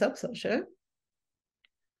social and subsocial.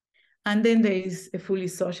 And then there is a fully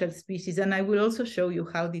social species. And I will also show you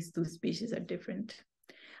how these 2 species are different.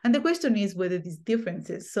 And the question is whether these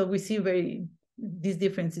differences, so we see these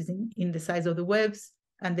differences in the size of the webs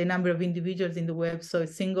and the number of individuals in the web. So a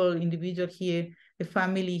single individual here, a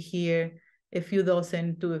family here, a few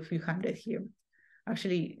dozen to a few hundred here.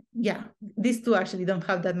 Actually, yeah, these 2 actually don't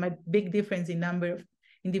have that much big difference in number of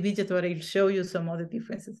individuals, but I'll show you some other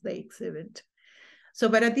differences they exhibit. So,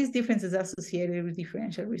 but are these differences associated with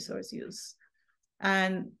differential resource use?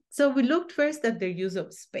 And so we looked first at their use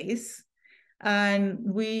of space. And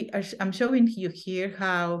I'm showing you here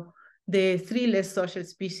how the 3 less social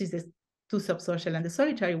species, the 2 subsocial and the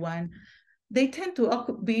solitary one, they tend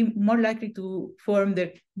to be more likely to form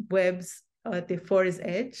their webs at the forest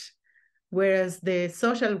edge, whereas the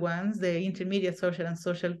social ones, the intermediate social and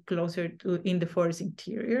social, closer to in the forest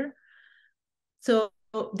interior. So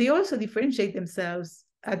they also differentiate themselves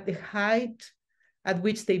at the height at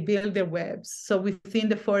which they build their webs. So within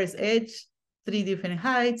the forest edge, 3 different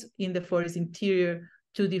heights, in the forest interior,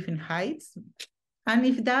 2 different heights. And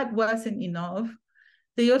if that wasn't enough,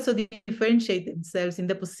 they also differentiate themselves in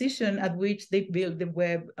the position at which they build the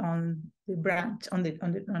web on the branch, on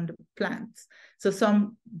the plants. So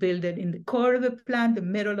some build it in the core of the plant, the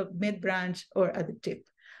middle of mid-branch, or at the tip.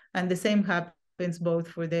 And the same happens both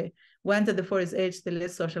for the ones at the forest edge, the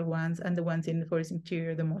less social ones, and the ones in the forest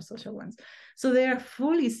interior, the more social ones. So they are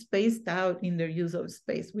fully spaced out in their use of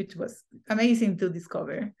space, which was amazing to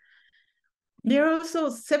discover. They're also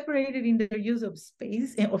separated in their use of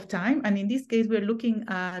space, of time. And in this case, we're looking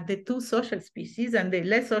at the 2 social species and the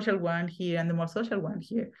less social one here and the more social one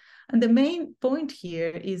here. And the main point here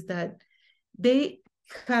is that they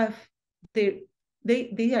have they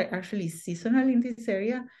are actually seasonal in this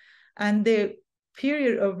area, and the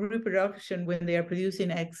period of reproduction when they are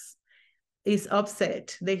producing eggs is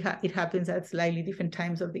offset. It happens at slightly different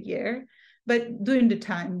times of the year, but during the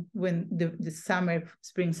time when the summer,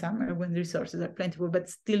 spring, summer, when the resources are plentiful, but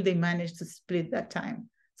still they manage to split that time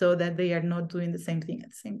so that they are not doing the same thing at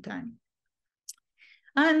the same time.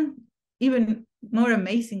 And even more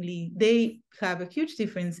amazingly, they have a huge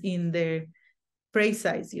difference in their prey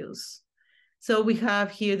size use. So we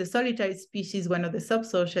have here the solitary species, one of the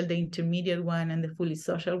subsocial, the intermediate one, and the fully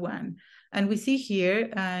social one. And we see here,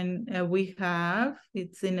 and we have,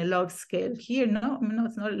 it's in a log scale here. No,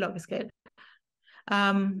 it's not a log scale.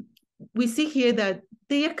 We see here that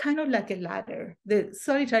they are kind of like a ladder. The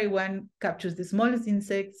solitary one captures the smallest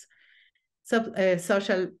insects,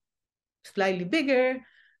 social slightly bigger,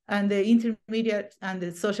 and the intermediate and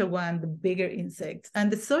the social one, the bigger insects.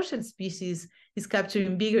 And the social species is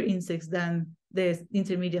capturing bigger insects than the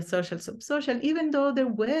intermediate social subsocial, even though their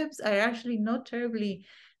webs are actually not terribly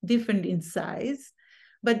different in size.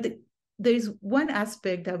 But there's one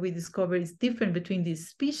aspect that we discover is different between these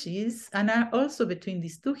species and also between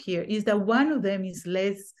these two here, is that one of them is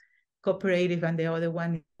less cooperative and the other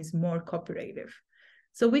one is more cooperative.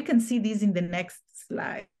 So we can see this in the next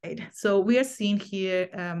slide. So we are seeing here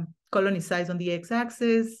colony size on the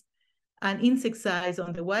x-axis and insect size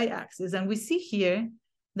on the y-axis. And we see here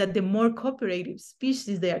that the more cooperative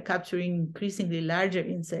species, they are capturing increasingly larger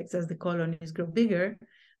insects as the colonies grow bigger,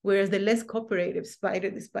 whereas the less cooperative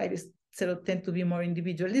the spiders sort of tend to be more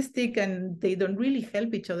individualistic and they don't really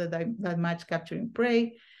help each other that much capturing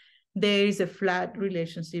prey. There is a flat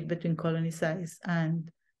relationship between colony size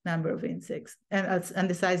and number of insects and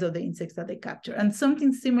the size of the insects that they capture. And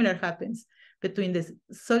something similar happens between the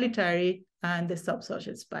solitary and the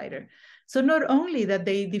subsocial spider. So not only that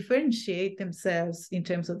they differentiate themselves in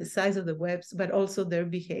terms of the size of the webs, but also their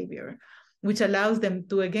behavior, which allows them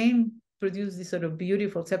to again produce this sort of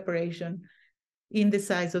beautiful separation in the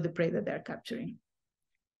size of the prey that they're capturing.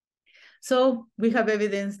 So we have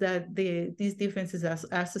evidence that these differences are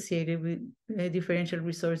associated with differential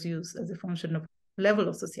resource use as a function of level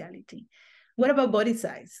of sociality. What about body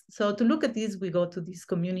size? So to look at this, we go to this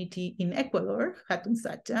community in Ecuador, Hatun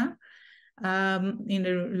Sacha, in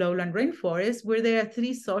the lowland rainforest, where there are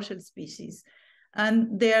 3 social species,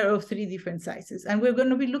 and they are of 3 different sizes. And we're going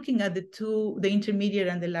to be looking at the intermediate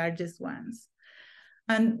and the largest ones.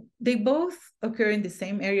 And they both occur in the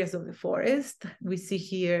same areas of the forest. We see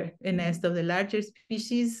here a nest of the larger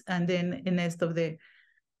species and then a nest of the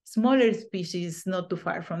smaller species not too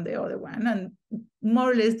far from the other one. And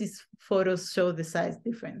more or less these photos show the size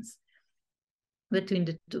difference between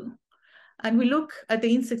the two. And we look at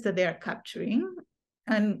the insects that they are capturing.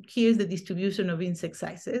 And here's the distribution of insect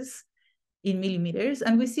sizes in millimeters.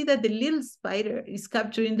 And we see that the little spider is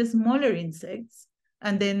capturing the smaller insects.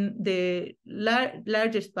 And then the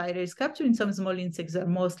larger spider is capturing some small insects that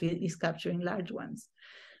mostly is capturing large ones.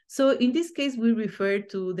 So in this case, we refer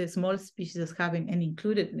to the small species as having an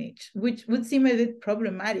included niche, which would seem a bit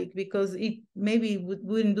problematic because it maybe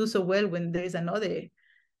wouldn't do so well when there's another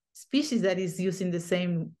species that is using the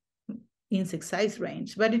same insect size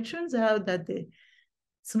range. But it turns out that the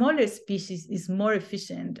smaller species is more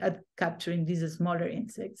efficient at capturing these smaller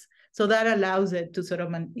insects. So that allows it to sort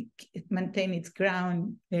of maintain its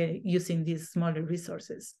ground using these smaller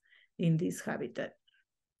resources in this habitat.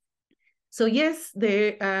 So yes,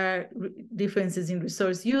 there are differences in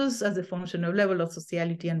resource use as a function of level of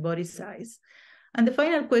sociality and body size. And the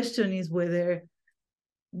final question is whether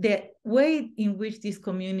the way in which these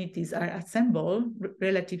communities are assembled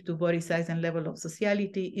relative to body size and level of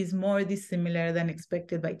sociality is more dissimilar than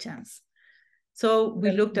expected by chance. So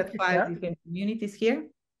we looked at 5 different communities here.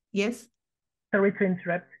 Yes? Sorry to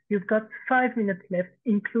interrupt. You've got 5 minutes left,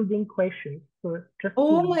 including questions. So just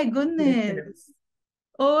oh my goodness.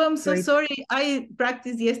 Oh, I'm so sorry. I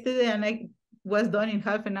practiced yesterday and I was done in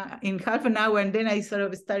half an hour, and then I sort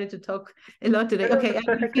of started to talk a lot today. Okay,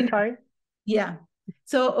 perfectly fine. Yeah.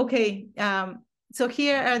 So okay. So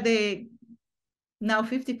here are the now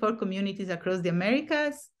 54 communities across the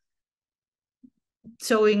Americas,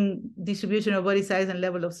 showing distribution of body size and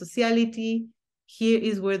level of sociality. Here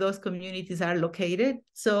is where those communities are located.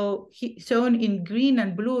 So shown in green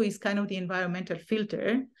and blue is kind of the environmental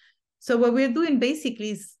filter. So what we're doing basically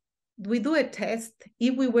is we do a test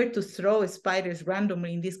if we were to throw spiders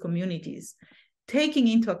randomly in these communities, taking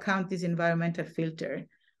into account this environmental filter.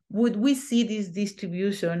 Would we see this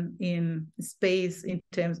distribution in space in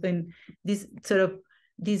this sort of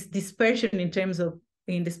this dispersion in terms of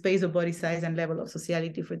in the space of body size and level of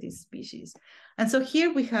sociality for these species? And so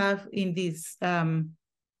here we have in this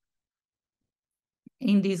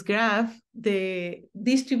in this graph the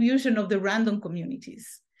distribution of the random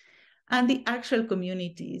communities. And the actual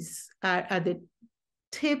communities are at the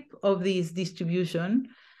tip of this distribution.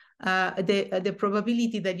 The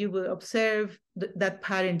probability that you will observe that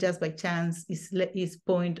pattern just by chance is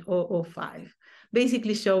 0.005,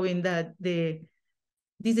 basically showing that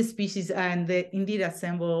these species and the indeed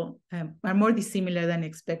assemble are more dissimilar than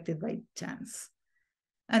expected by chance.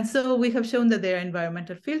 And so we have shown that there are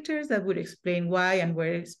environmental filters that would explain why and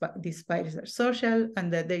where these spiders are social,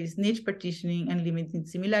 and that there is niche partitioning and limiting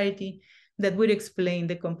similarity that would explain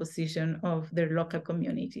the composition of their local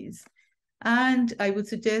communities. And I would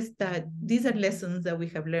suggest that these are lessons that we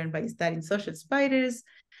have learned by studying social spiders,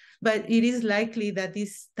 but it is likely that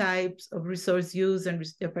these types of resource use and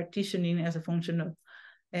partitioning as a function of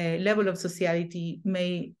level of sociality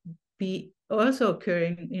may be also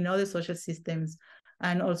occurring in other social systems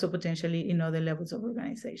and also potentially in other levels of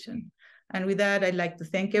organization. And with that, I'd like to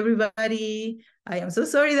thank everybody. I am so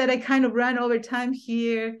sorry that I kind of ran over time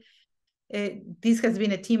here. This has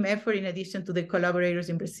been a team effort in addition to the collaborators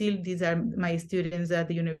in Brazil. These are my students at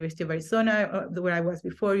the University of Arizona, where I was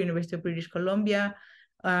before, University of British Columbia,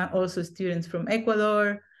 also students from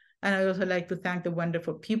Ecuador. And I also like to thank the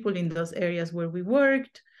wonderful people in those areas where we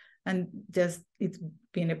worked. And just, it's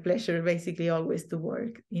been a pleasure basically always to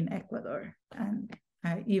work in Ecuador. And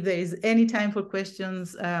if there is any time for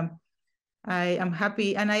questions, I am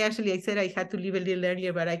happy. And I said I had to leave a little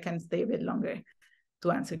earlier, but I can stay a bit longer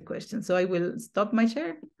to answer questions. So I will stop my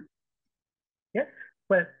share. Yes,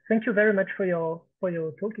 well, thank you very much for your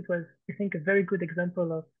talk. It was, I think, a very good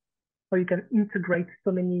example of how you can integrate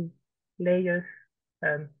so many layers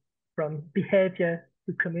from behavior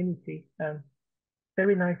to community.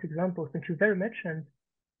 Very nice example. Thank you very much. And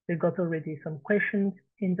we've got already some questions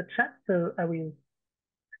in the chat, so I will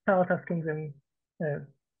start asking them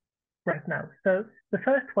right now. So the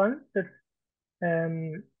first one that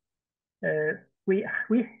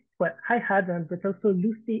I had, but also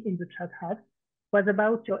Lucy in the chat had, was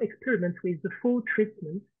about your experiment with the full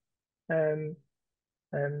treatment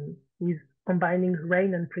with combining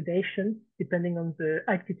rain and predation depending on the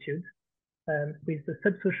altitude with the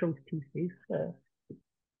subsocial species.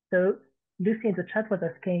 So Lucy in the chat was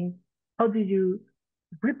asking, how do you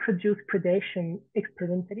reproduce predation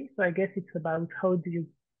experimentally? So I guess it's about how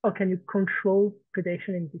can you control predation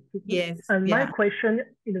in this system? Yes. And my question,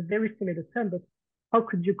 in a very similar term, but how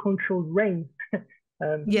could you control rain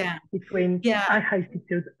between high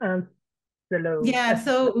altitude and the low? Yeah,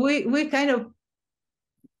 so we kind of,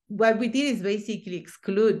 what we did is basically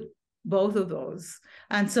exclude both of those.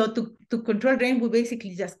 And so to control rain, we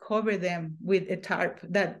basically just cover them with a tarp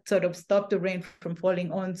that sort of stopped the rain from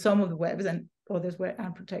falling on some of the webs, and others were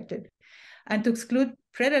unprotected. And to exclude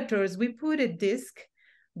predators, we put a disc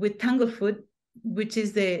with tanglefoot, which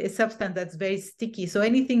is a substance that's very sticky. So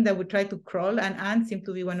anything that would try to crawl, and ants seem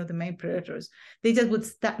to be one of the main predators, they just would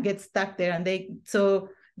get stuck there. And so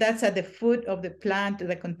that's at the foot of the plant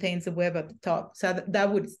that contains the web at the top. So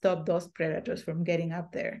that would stop those predators from getting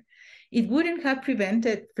up there. It wouldn't have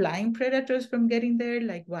prevented flying predators from getting there,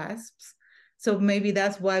 like wasps. So maybe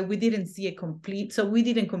that's why we didn't see we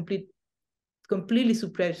didn't completely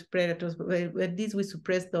suppress predators, but at least we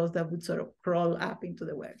suppressed those that would sort of crawl up into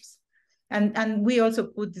the webs. And we also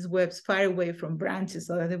put these webs far away from branches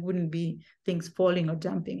so that there wouldn't be things falling or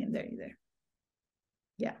jumping in there either.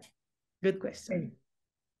 Yeah, good question.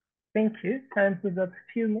 Thank you. And we've got a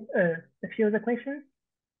few other questions.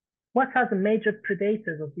 What are the major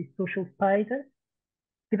predators of these social spiders?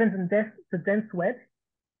 Given the dense web,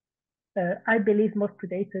 I believe most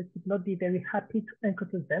predators would not be very happy to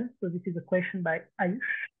encounter them. So this is a question by Ayush.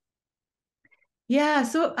 Yeah,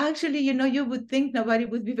 so actually, you would think nobody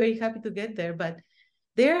would be very happy to get there, but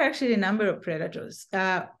there are actually a number of predators.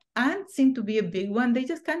 Ants seem to be a big one. They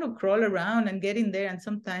just kind of crawl around and get in there, and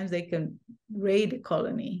sometimes they can raid a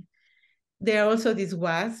colony. There are also these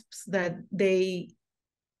wasps that they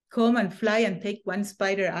come and fly and take one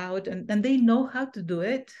spider out, and they know how to do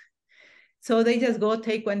it. So they just go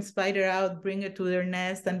take one spider out, bring it to their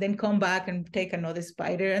nest, and then come back and take another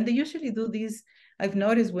spider. And they usually do this, I've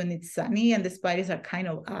noticed, when it's sunny and the spiders are kind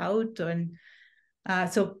of out. And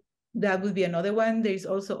so that would be another one. There's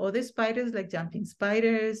also other spiders like jumping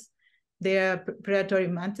spiders. There are predatory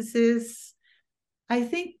mantises. I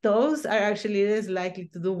think those are actually less likely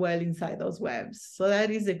to do well inside those webs. So that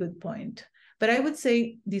is a good point. But I would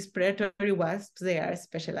say these predatory wasps, they are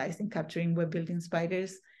specialized in capturing web-building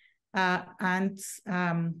spiders. Ants,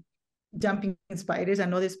 jumping spiders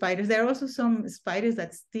and other spiders. There are also some spiders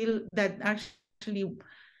that actually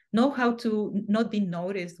know how to not be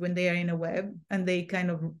noticed when they are in a web, and they kind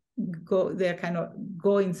of they kind of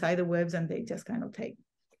go inside the webs and they just kind of take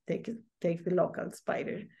the local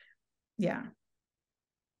spider. Yeah.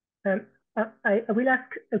 I will ask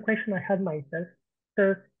a question I had myself.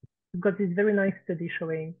 So we've got this very nice study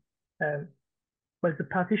showing the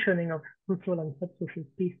partitioning of social and subsocial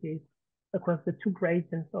species across the two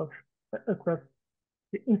gradients of across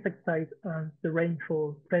the insect size and the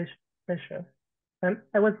rainfall pressure.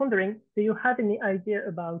 I was wondering, do you have any idea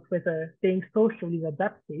about whether being social is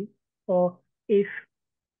adaptive, or if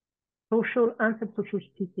social and subsocial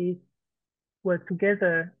species were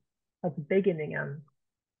together at the beginning and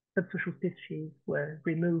subsocial species were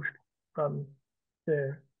removed from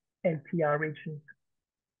the LPR region?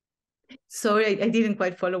 Sorry, I didn't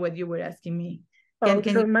quite follow what you were asking me.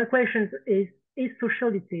 My question is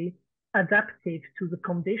sociality adaptive to the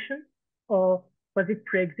condition, or was it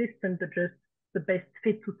pre-existent but just the best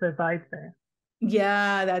fit to survive there?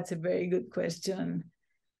 Yeah, that's a very good question.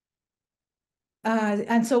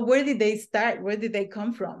 And so where did they start? Where did they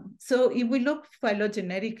come from? So if we look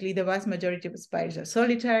phylogenetically, the vast majority of spiders are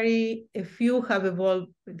solitary. A few have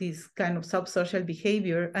evolved this kind of subsocial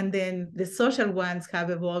behavior, and then the social ones have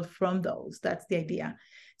evolved from those. That's the idea.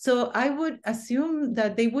 So I would assume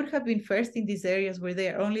that they would have been first in these areas where they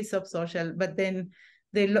are only subsocial, but then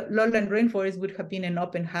the lowland rainforest would have been an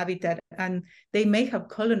open habitat, and they may have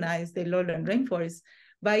colonized the lowland rainforest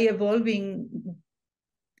by evolving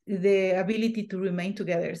the ability to remain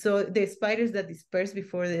together. So the spiders that disperse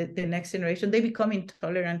before the next generation, they become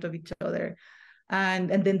intolerant of each other, and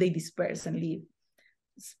then they disperse and leave.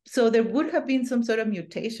 So there would have been some sort of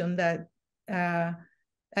mutation that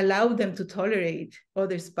allowed them to tolerate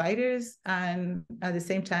other spiders and at the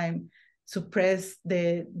same time suppress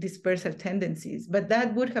the dispersal tendencies. But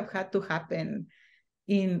that would have had to happen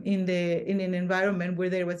in an environment where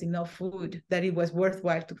there was enough food that it was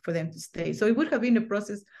worthwhile for them to stay. So it would have been a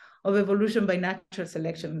process of evolution by natural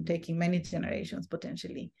selection, taking many generations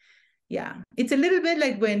potentially. Yeah, it's a little bit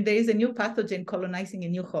like when there is a new pathogen colonizing a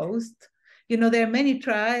new host. You know, there are many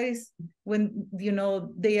tries when, you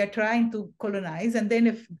know, they are trying to colonize, and then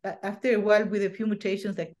if after a while with a few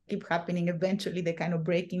mutations that keep happening, eventually they kind of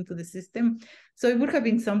break into the system. So it would have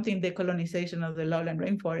been something, the colonization of the lowland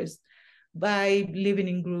rainforest, by living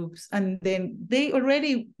in groups. And then they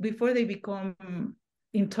already, before they become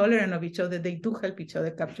intolerant of each other, they do help each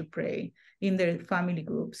other capture prey in their family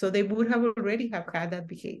group. So they would have already have had that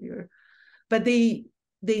behavior, but they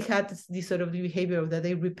had this sort of behavior of that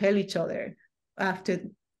they repel each other after,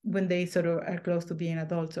 when they sort of are close to being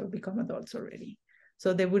adults or become adults already.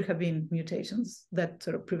 So there would have been mutations that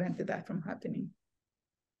sort of prevented that from happening.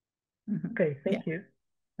 Mm-hmm. Okay, thank you.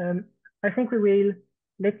 I think we will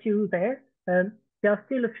let you there. There are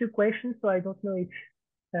still a few questions, so I don't know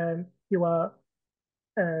if you are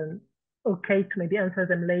okay to maybe answer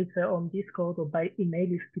them later on Discord or by email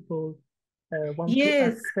if people want to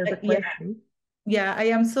ask further questions. Yeah, I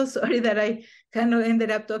am so sorry that I kind of ended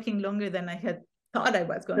up talking longer than I had thought I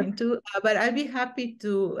was going to, but I'll be happy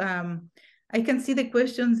to, I can see the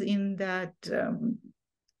questions in that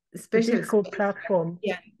special Discord platform.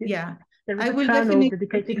 Yeah. There is a channel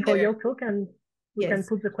dedicated for your talk, and we can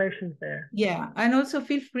put the questions there. Yeah, and also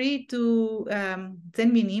feel free to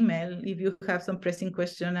send me an email if you have some pressing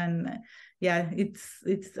question. And yeah,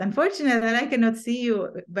 it's unfortunate that I cannot see you,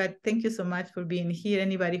 but thank you so much for being here.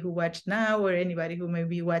 Anybody who watched now or anybody who may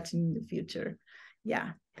be watching in the future.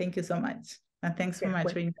 Yeah, thank you so much. And thanks so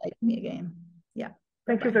much for inviting me again. Yeah.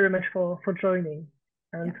 Thank you very much for joining,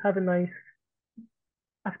 and have a nice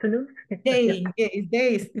afternoon. It's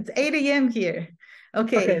 8 a.m. here.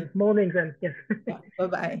 Okay. Morning then, yes.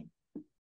 Bye-bye.